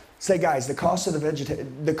 Absolutely. Say, guys, the cost of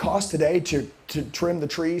the cost today to trim the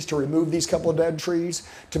trees, to remove these couple of dead trees,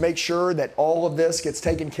 to make sure that all of this gets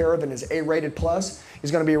taken care of and is A-rated plus,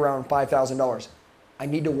 is going to be around $5,000. I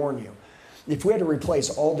need to warn you. If we had to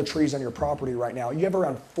replace all the trees on your property right now, you have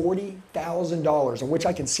around $40,000, in which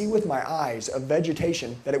I can see with my eyes of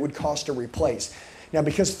vegetation that it would cost to replace. Now,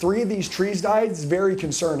 because 3 of these trees died, it's very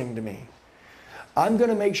concerning to me. I'm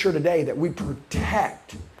going to make sure today that we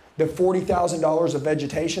protect the $40,000 of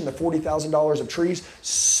vegetation, the $40,000 of trees,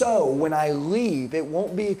 so when I leave, it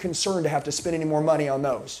won't be a concern to have to spend any more money on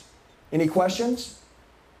those. Any questions?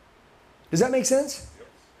 Does that make sense? Yep.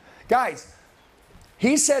 Guys,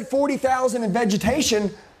 he said 40,000 in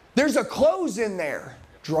vegetation. There's a close in there.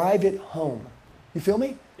 Drive it home. You feel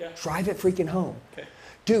me? Yeah. Drive it freaking home. Okay.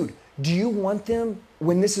 Dude, do you want them,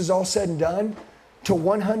 when this is all said and done, to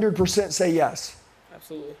 100% say yes?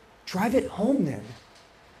 Absolutely. Drive it home then.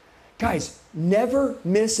 Guys, never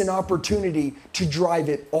miss an opportunity to drive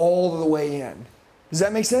it all the way in. Does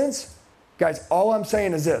that make sense? Guys, all I'm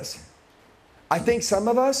saying is this. I think some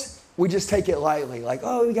of us, we just take it lightly. Like,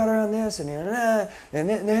 oh, we got around this and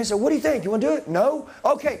then so what do you think? You want to do it? No?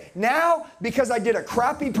 Okay, now because I did a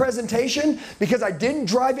crappy presentation, because I didn't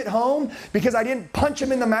drive it home, because I didn't punch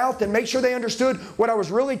them in the mouth and make sure they understood what I was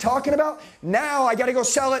really talking about, now I got to go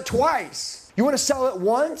sell it twice. You want to sell it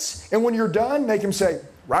once, and when you're done, make them say,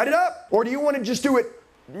 write it up? Or do you want to just do it,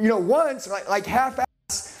 once, like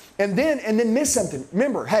half-ass, and then miss something?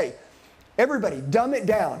 Remember, hey, everybody, dumb it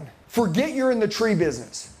down. Forget you're in the tree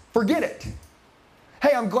business. Forget it.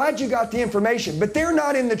 Hey, I'm glad you got the information, but they're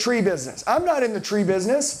not in the tree business. I'm not in the tree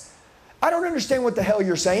business. I don't understand what the hell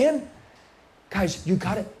you're saying. Guys, you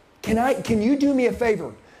got it. Can you do me a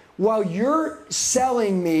favor? While you're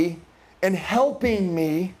selling me and helping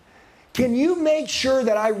me, can you make sure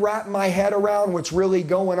that I wrap my head around what's really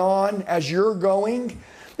going on as you're going?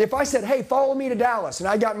 If I said, hey, follow me to Dallas, and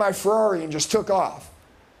I got my Ferrari and just took off,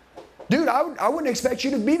 dude, I wouldn't expect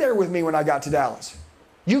you to be there with me when I got to Dallas.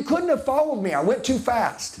 You couldn't have followed me. I went too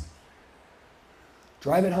fast.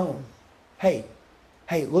 Drive it home. Hey,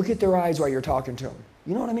 look at their eyes while you're talking to them.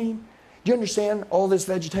 You know what I mean? Do you understand all this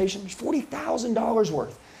vegetation? There's $40,000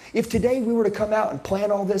 worth. If today we were to come out and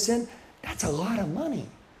plant all this in, that's a lot of money.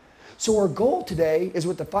 So our goal today is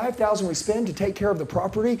with the $5,000 we spend to take care of the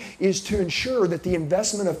property is to ensure that the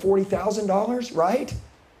investment of $40,000, right?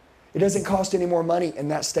 It doesn't cost any more money and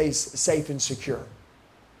that stays safe and secure.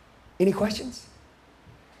 Any questions?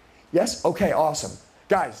 Yes? Okay, awesome.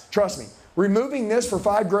 Guys, trust me, removing this for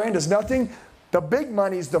 $5,000 is nothing. The big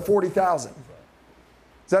money's the 40,000. Does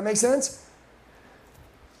that make sense?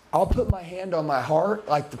 I'll put my hand on my heart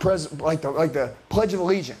like the Pledge of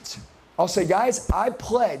Allegiance. I'll say, guys, I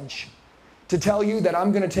pledge to tell you that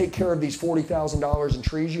I'm going to take care of these $40,000 in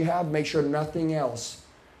trees you have, make sure nothing else,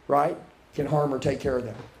 right, can harm or take care of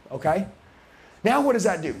them, okay? Now what does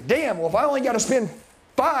that do? Damn, well, if I only got to spend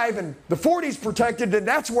 5 and the 40's protected, then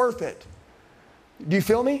that's worth it. Do you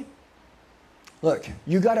feel me? Look,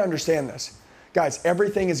 you got to understand this. Guys,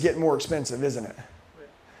 everything is getting more expensive, isn't it?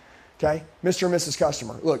 Okay, Mr. and Mrs.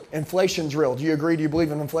 Customer, look, inflation's real. Do you agree? Do you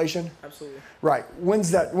believe in inflation? Absolutely. Right. When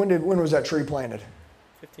was that tree planted?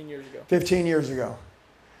 15 years ago. 15 years ago.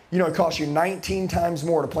 You know, it costs you 19 times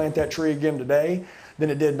more to plant that tree again today than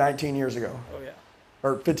it did 19 years ago. Oh, yeah.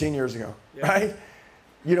 Or 15 years ago, yeah. Right?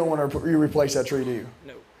 You don't want to replace that tree, do you?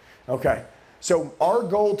 No. Okay. So our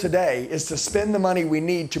goal today is to spend the money we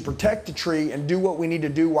need to protect the tree and do what we need to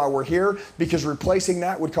do while we're here, because replacing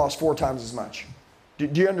that would cost 4 times as much.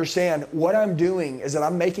 Do you understand? What I'm doing is that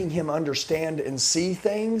I'm making him understand and see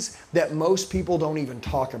things that most people don't even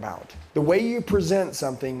talk about. The way you present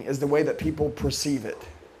something is the way that people perceive it.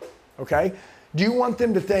 Okay? Do you want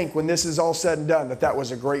them to think, when this is all said and done, that that was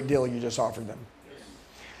a great deal you just offered them?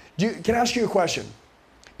 Can I ask you a question?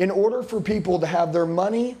 In order for people to have their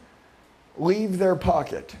money leave their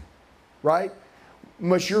pocket, right,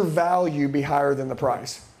 must your value be higher than the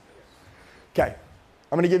price? Okay.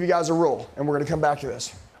 I'm going to give you guys a rule, and we're going to come back to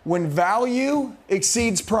this. When value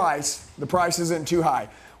exceeds price, the price isn't too high.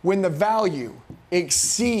 When the value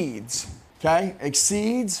exceeds the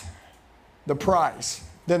price,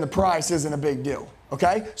 then the price isn't a big deal,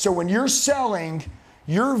 okay? So when you're selling,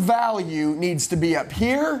 your value needs to be up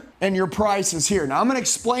here, and your price is here. Now, I'm going to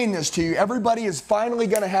explain this to you. Everybody is finally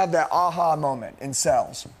going to have that aha moment in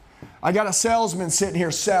sales. I got a salesman sitting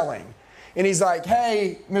here selling. And he's like,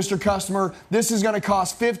 hey, Mr. Customer, this is going to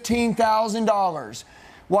cost $15,000.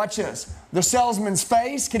 Watch this. The salesman's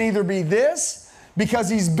face can either be this, because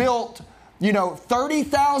he's built,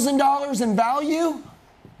 $30,000 in value.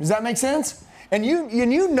 Does that make sense? And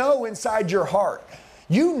you know inside your heart,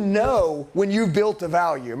 you know when you built a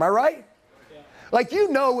value. Am I right? Yeah. Like, you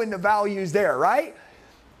know when the value's there, right?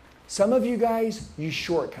 Some of you guys, you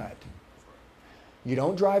shortcut. You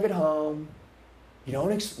don't drive it home. You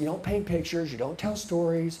don't paint pictures, you don't tell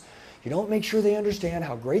stories, you don't make sure they understand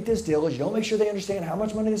how great this deal is, you don't make sure they understand how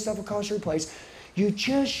much money this stuff will cost to replace. You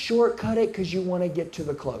just shortcut it because you want to get to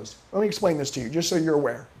the close. Let me explain this to you, just so you're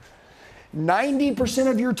aware. 90%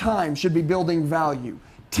 of your time should be building value,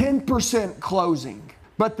 10% closing.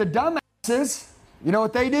 But the dumbasses, you know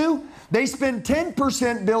what they do? They spend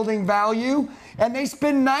 10% building value, and they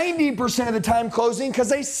spend 90% of the time closing because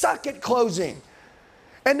they suck at closing.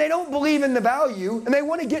 And they don't believe in the value, and they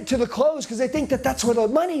want to get to the close because they think that that's where the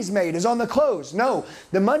money's made, is on the close. No,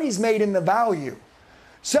 the money's made in the value.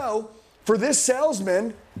 So for this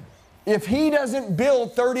salesman, if he doesn't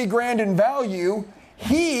build 30 grand in value,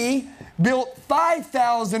 he built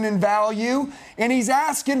 5,000 in value, and he's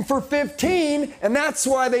asking for 15, and that's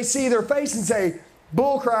why they see their face and say,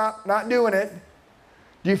 bull crap, not doing it.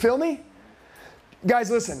 Do you feel me?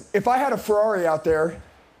 Guys, listen, if I had a Ferrari out there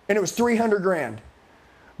and it was 300 grand,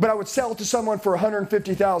 but I would sell it to someone for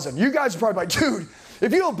 150,000. You guys are probably like, dude,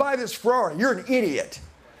 if you don't buy this Ferrari, you're an idiot.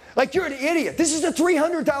 Like, you're an idiot. This is a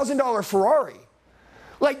 $300,000 Ferrari.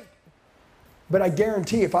 Like, but I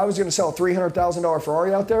guarantee if I was going to sell a $300,000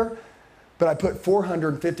 Ferrari out there, but I put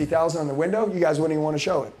 450,000 on the window, you guys wouldn't even want to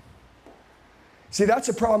show it. See, that's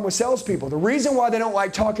a problem with salespeople. The reason why they don't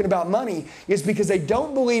like talking about money is because they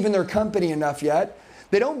don't believe in their company enough yet.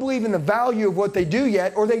 They don't believe in the value of what they do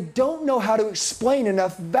yet, or they don't know how to explain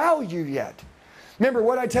enough value yet. Remember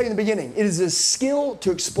what I tell you in the beginning. It is a skill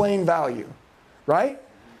to explain value, right?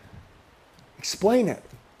 Explain it.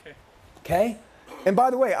 Okay? And by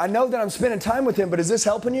the way, I know that I'm spending time with him, but is this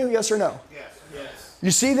helping you? Yes or no? Yes. Yes.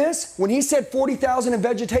 You see this? When he said 40,000 in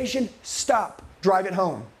vegetation, stop, drive it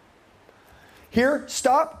home. Here,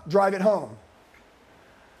 stop, drive it home.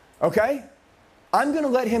 Okay? I'm going to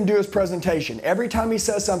let him do his presentation. Every time he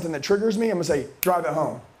says something that triggers me, I'm going to say, drive it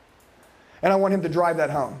home. And I want him to drive that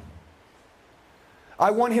home.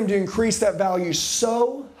 I want him to increase that value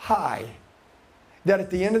so high that at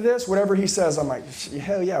the end of this, whatever he says, I'm like,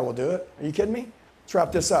 hell yeah, we'll do it. Are you kidding me? Let's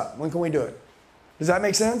wrap this up. When can we do it? Does that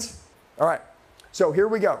make sense? All right. So here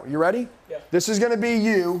we go. You ready? Yeah. This is going to be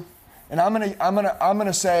you, and I'm going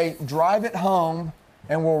to say, drive it home,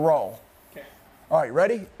 and we'll roll. Okay. All right,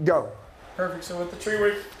 ready? Go. Perfect. So with the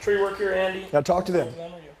tree work here, Andy. Now talk to them.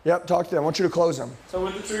 Yep, talk to them. I want you to close them. So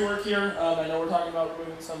with the tree work here, I know we're talking about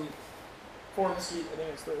removing some 4 mesquite. I think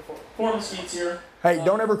it's 3 or 4. 4 mesquites here. Hey,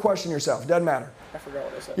 don't ever question yourself. Doesn't matter. I forgot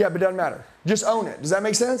what I said. Yeah, but it doesn't matter. Just own it. Does that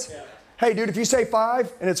make sense? Yeah. Hey, dude, if you say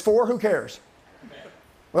 5 and it's 4, who cares? Okay.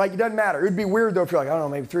 Like, it doesn't matter. It would be weird, though, if you're like, I don't know,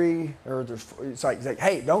 maybe 3, or there's 4. It's like,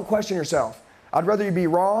 hey, don't question yourself. I'd rather you be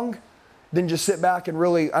wrong than just sit back and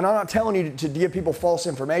really, and I'm not telling you to give people false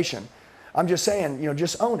information. I'm just saying,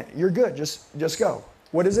 just own it. You're good. Just go.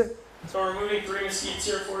 What is it? So we're moving 3 mesquites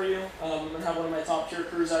here for you. I'm going to have one of my top tier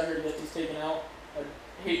crews out here to get these taken out. I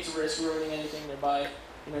hate to risk ruining anything nearby,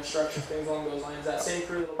 structures, things along those lines. That same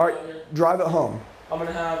crew that'll be out here. Drive it home. I'm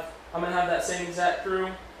gonna have that same exact crew,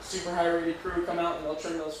 super high rated crew, come out and they'll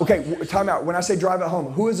trim those. Okay, time out. When I say drive it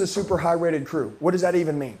home, who is a super high rated crew? What does that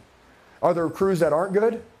even mean? Are there crews that aren't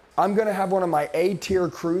good? I'm gonna have one of my A tier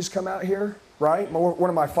crews come out here, right? One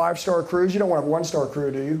of my 5-star crews. You don't want a 1-star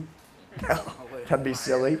crew, do you? No, that'd be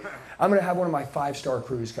silly. I'm gonna have one of my 5-star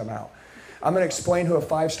crews come out. I'm going to explain who a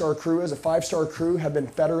 5-star crew is. A 5-star crew have been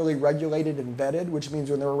federally regulated and vetted, which means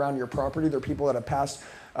when they're around your property, they're people that have passed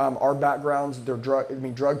our backgrounds, they're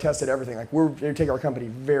drug tested, everything. Like, they take our company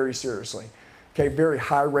very seriously. Okay, very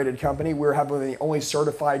high rated company. We're having the only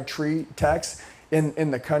certified tree techs in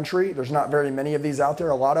the country. There's not very many of these out there.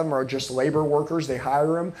 A lot of them are just labor workers. They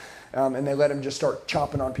hire them and they let them just start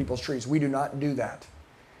chopping on people's trees. We do not do that.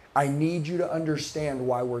 I need you to understand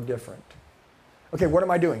why we're different. Okay, what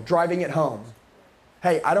am I doing? Driving it home.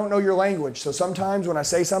 Hey, I don't know your language, so sometimes when I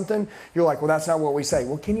say something, you're like, well, that's not what we say.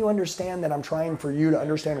 Well, can you understand that I'm trying for you to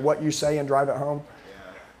understand what you say and drive it home?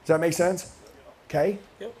 Does that make sense? Okay?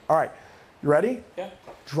 Yep. All right. You ready? Yeah.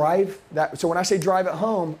 Drive that. So when I say drive it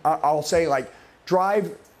home, I'll say like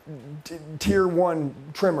drive tier 1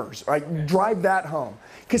 trimmers. Like, okay. Drive that home.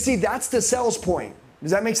 Because see, that's the sales point.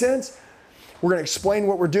 Does that make sense? We're going to explain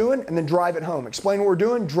what we're doing and then drive it home. Explain what we're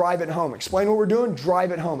doing, drive it home. Explain what we're doing,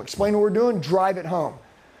 drive it home. Explain what we're doing, drive it home.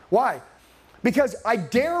 Why? Because I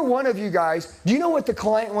dare one of you guys, do you know what the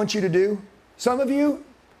client wants you to do? Some of you,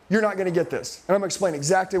 you're not going to get this. And I'm going to explain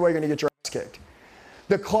exactly why you're going to get your ass kicked.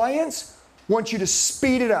 The clients want you to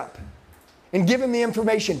speed it up and give them the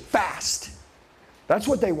information fast. That's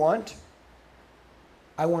what they want.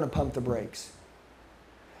 I want to pump the brakes.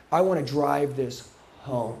 I want to drive this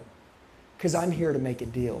home. Because I'm here to make a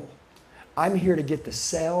deal. I'm here to get the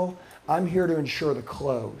sale. I'm here to ensure the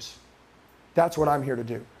close. That's what I'm here to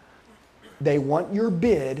do. They want your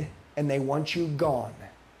bid and they want you gone.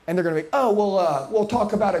 And they're going to be, oh, well, we'll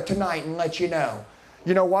talk about it tonight and let you know.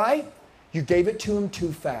 You know why? You gave it to them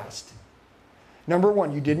too fast. Number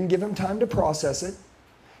one, you didn't give them time to process it.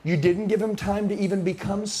 You didn't give them time to even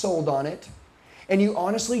become sold on it. And you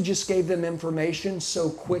honestly just gave them information so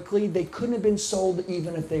quickly they couldn't have been sold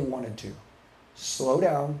even if they wanted to. Slow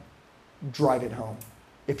down, drive it home.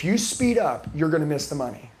 If you speed up, you're going to miss the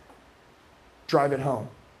money. Drive it home.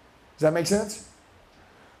 Does that make sense?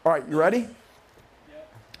 All right, you ready? Yeah.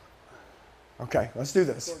 Okay, let's do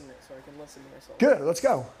this. So I can listen to myself. Good, let's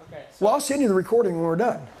go. Okay. So well, I'll send you the recording when we're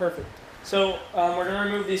done. Perfect. So we're going to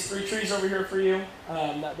remove these 3 trees over here for you.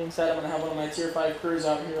 That being said, I'm going to have one of my tier 5 crews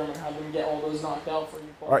out here. I'm going to have them get all those knocked out for you.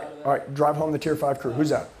 All right, drive home the tier 5 crew. Who's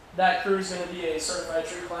that? That crew is going to be a certified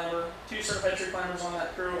tree climber, 2 certified tree climbers on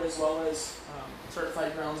that crew, as well as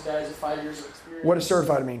certified grounds guys with 5 years of experience. What does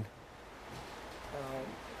certified mean?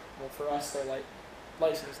 Well, for us, they're like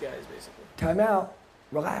licensed guys, basically. Time out.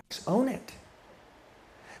 Relax. Own it.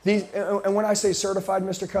 These, and when I say certified,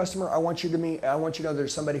 Mr. Customer, I want you to know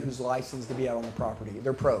there's somebody who's licensed to be out on the property.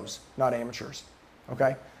 They're pros, not amateurs.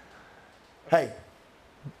 Okay? Hey,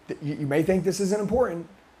 you may think this isn't important.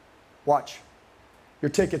 Watch. Your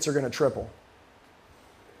tickets are going to triple.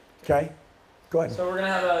 Okay? Go ahead. So we're going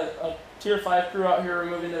to have a tier 5 crew out here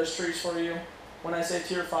removing those trees for you. When I say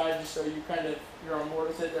tier 5, just so you're on board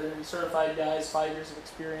with it, they're going to be certified guys, 5 years of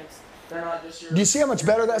experience. They're not just your... Do you see how much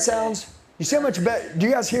better that sounds? You see how much better? Do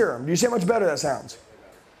you guys hear him? Do you see how much better that sounds?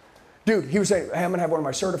 Dude, he was saying, hey, I'm going to have one of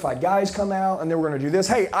my certified guys come out, and then we're going to do this.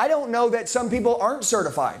 Hey, I don't know that some people aren't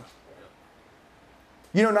certified.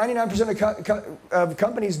 You know, 99% of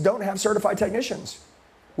companies don't have certified technicians,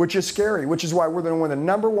 which is scary, which is why we're one of the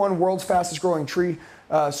 #1 world's fastest growing tree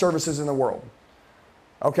services in the world.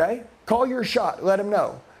 Okay? Call your shot. Let them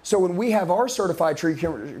know. So when we have our certified tree,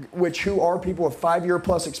 who are people with 5-year+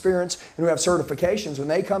 experience and who have certifications, when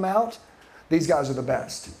they come out, these guys are the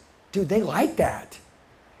best. Dude, they like that.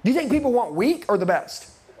 Do you think people want weak or the best?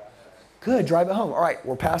 Good, drive it home. All right,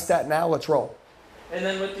 we're past that now. Let's roll. And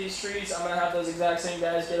then with these trees, I'm going to have those exact same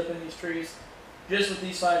guys get up in these trees. Just with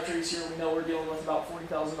these 5 trees here, we know we're dealing with about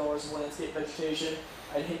 $40,000 of landscape vegetation.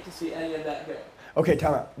 I'd hate to see any of that go. Okay,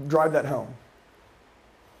 time out. Drive that home.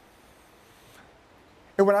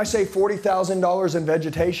 And when I say $40,000 in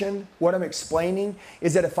vegetation, what I'm explaining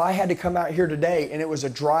is that if I had to come out here today and it was a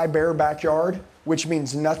dry, bare backyard, which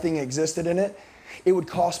means nothing existed in it, it would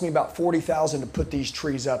cost me about $40,000 to put these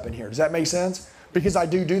trees up in here. Does that make sense? Because I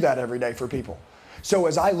do that every day for people. So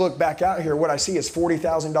as I look back out here, what I see is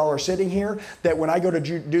 $40,000 sitting here that when I go to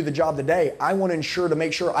do the job today, I want to ensure to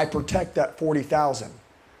make sure I protect that $40,000. Does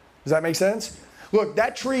that make sense? Look,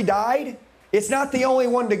 that tree died. It's not the only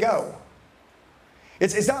one to go.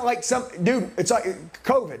 It's not like it's like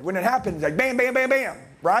COVID. When it happened, it's like bam, bam, bam, bam,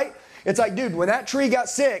 right? It's like, dude, when that tree got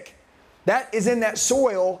sick, that is in that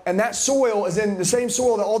soil, and that soil is in the same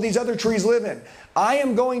soil that all these other trees live in. I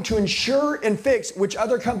am going to ensure and fix, which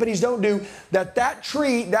other companies don't do, that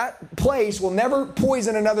tree, that place will never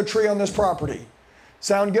poison another tree on this property.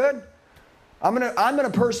 Sound good? I'm gonna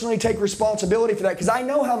personally take responsibility for that because I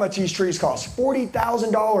know how much these trees cost.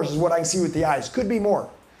 $40,000 is what I can see with the eyes. Could be more.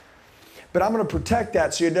 But I'm going to protect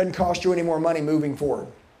that so it doesn't cost you any more money moving forward.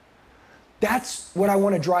 That's what I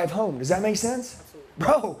want to drive home. Does that make sense? Absolutely.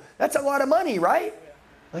 Bro, that's a lot of money, right? Yeah.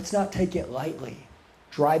 Let's not take it lightly.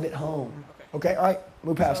 Drive it home. Okay, all right,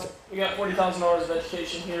 move past it. We got $40,000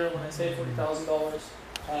 vegetation here. When I say $40,000,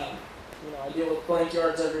 I deal with blank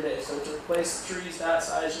yards every day. So to replace trees that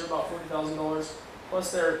size, you're about $40,000.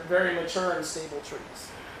 Plus, they're very mature and stable trees.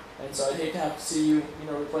 And so I'd hate to have to see you,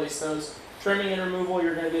 replace those. Trimming and removal,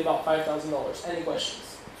 you're going to be about $5,000. Any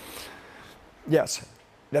questions? Yes,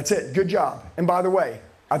 that's it. Good job. And by the way,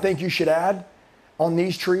 I think you should add on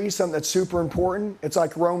these trees something that's super important. It's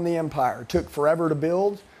like Rome the Empire. It took forever to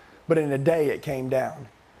build, but in a day it came down.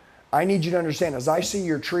 I need you to understand, as I see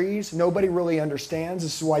your trees, nobody really understands,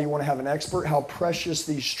 this is why you want to have an expert, how precious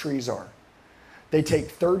these trees are. They take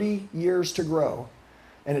 30 years to grow,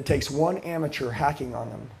 and it takes one amateur hacking on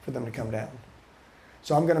them for them to come down.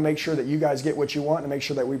 So I'm going to make sure that you guys get what you want and make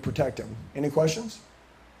sure that we protect them. Any questions?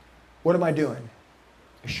 What am I doing?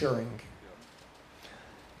 Assuring.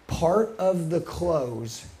 Part of the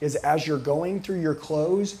close is as you're going through your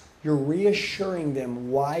close, you're reassuring them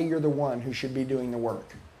why you're the one who should be doing the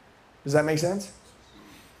work. Does that make sense?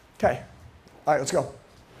 Okay. All right, let's go.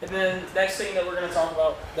 And then next thing that we're going to talk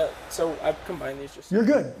about, so I've combined these just. You're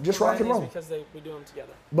good. Just rock and roll. Because we do them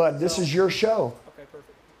together. Bud, this is your show. Okay, perfect.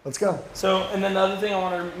 Let's go. So, and then the other thing I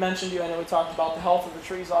want to mention to you, I know we talked about the health of the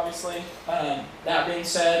trees, obviously. That being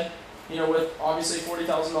said, with obviously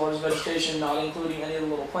 $40,000 vegetation, not including any of the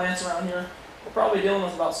little plants around here, we're probably dealing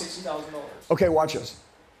with about $60,000. Okay, watch this.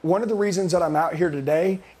 One of the reasons that I'm out here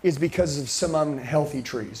today is because of some unhealthy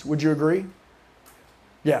trees. Would you agree?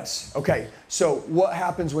 Yes. Okay. So what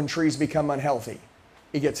happens when trees become unhealthy?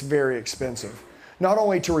 It gets very expensive. Not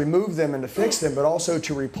only to remove them and to fix them, but also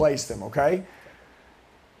to replace them, okay?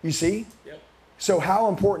 You see? Yep. So how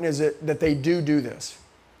important is it that they do this?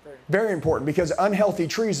 Very important, because unhealthy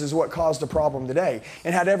trees is what caused the problem today.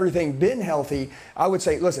 And had everything been healthy, I would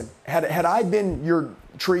say, listen, had I been your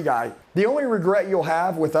tree guy, the only regret you'll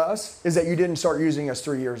have with us is that you didn't start using us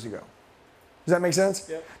 3 years ago. Does that make sense?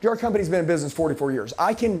 Yep. Our company's been in business 44 years.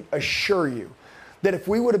 I can assure you that if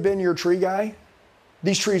we would have been your tree guy,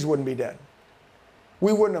 these trees wouldn't be dead.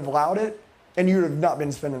 We wouldn't have allowed it, and you would have not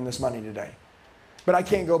been spending this money today. But I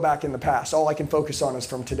can't go back in the past. All I can focus on is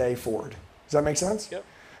from today forward. Does that make sense? Yep.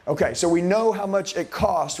 Okay, so we know how much it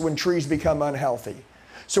costs when trees become unhealthy.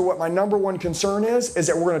 So what my number one concern is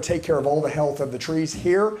that we're going to take care of all the health of the trees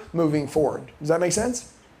here moving forward. Does that make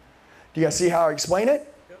sense? Do you guys see how I explain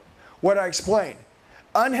it? Yep. What I explain.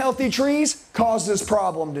 Unhealthy trees caused this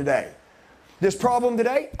problem today. This problem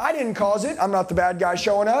today, I didn't cause it. I'm not the bad guy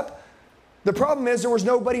showing up. The problem is there was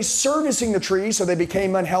nobody servicing the trees, so they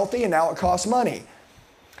became unhealthy, and now it costs money.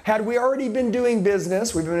 Had we already been doing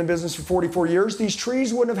business, we've been in business for 44 years, these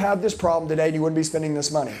trees wouldn't have had this problem today, and you wouldn't be spending this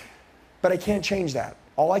money. But I can't change that.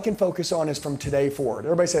 All I can focus on is from today forward.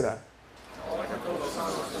 Everybody say that. All I can focus on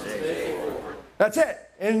is today forward. That's it.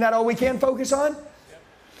 Isn't that all we can focus on?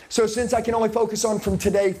 So since I can only focus on from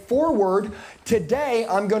today forward, today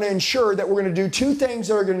I'm going to ensure that we're going to do two things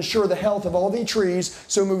that are going to ensure the health of all the trees,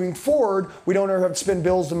 so moving forward, we don't ever have to spend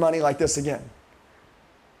bills and money like this again.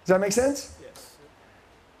 Does that make sense? Yes.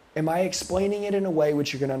 Am I explaining it in a way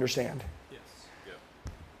which you can understand? Yes.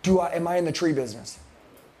 Yeah. Am I in the tree business?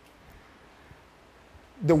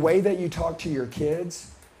 The way that you talk to your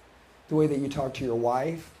kids, the way that you talk to your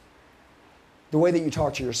wife, the way that you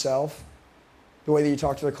talk to yourself, the way that you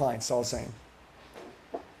talk to the clients, it's all the same.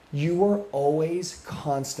 You are always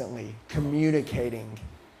constantly communicating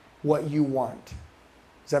what you want.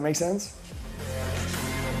 Does that make sense?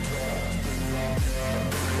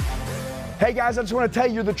 Hey guys, I just want to tell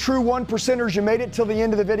you, you're the true 1%ers. You made it till the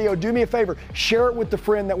end of the video. Do me a favor, share it with the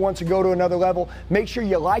friend that wants to go to another level. Make sure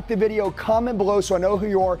you like the video, comment below so I know who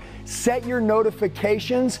you are, set your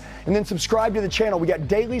notifications, and then subscribe to the channel. We got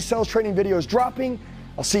daily sales training videos dropping.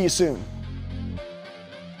 I'll see you soon.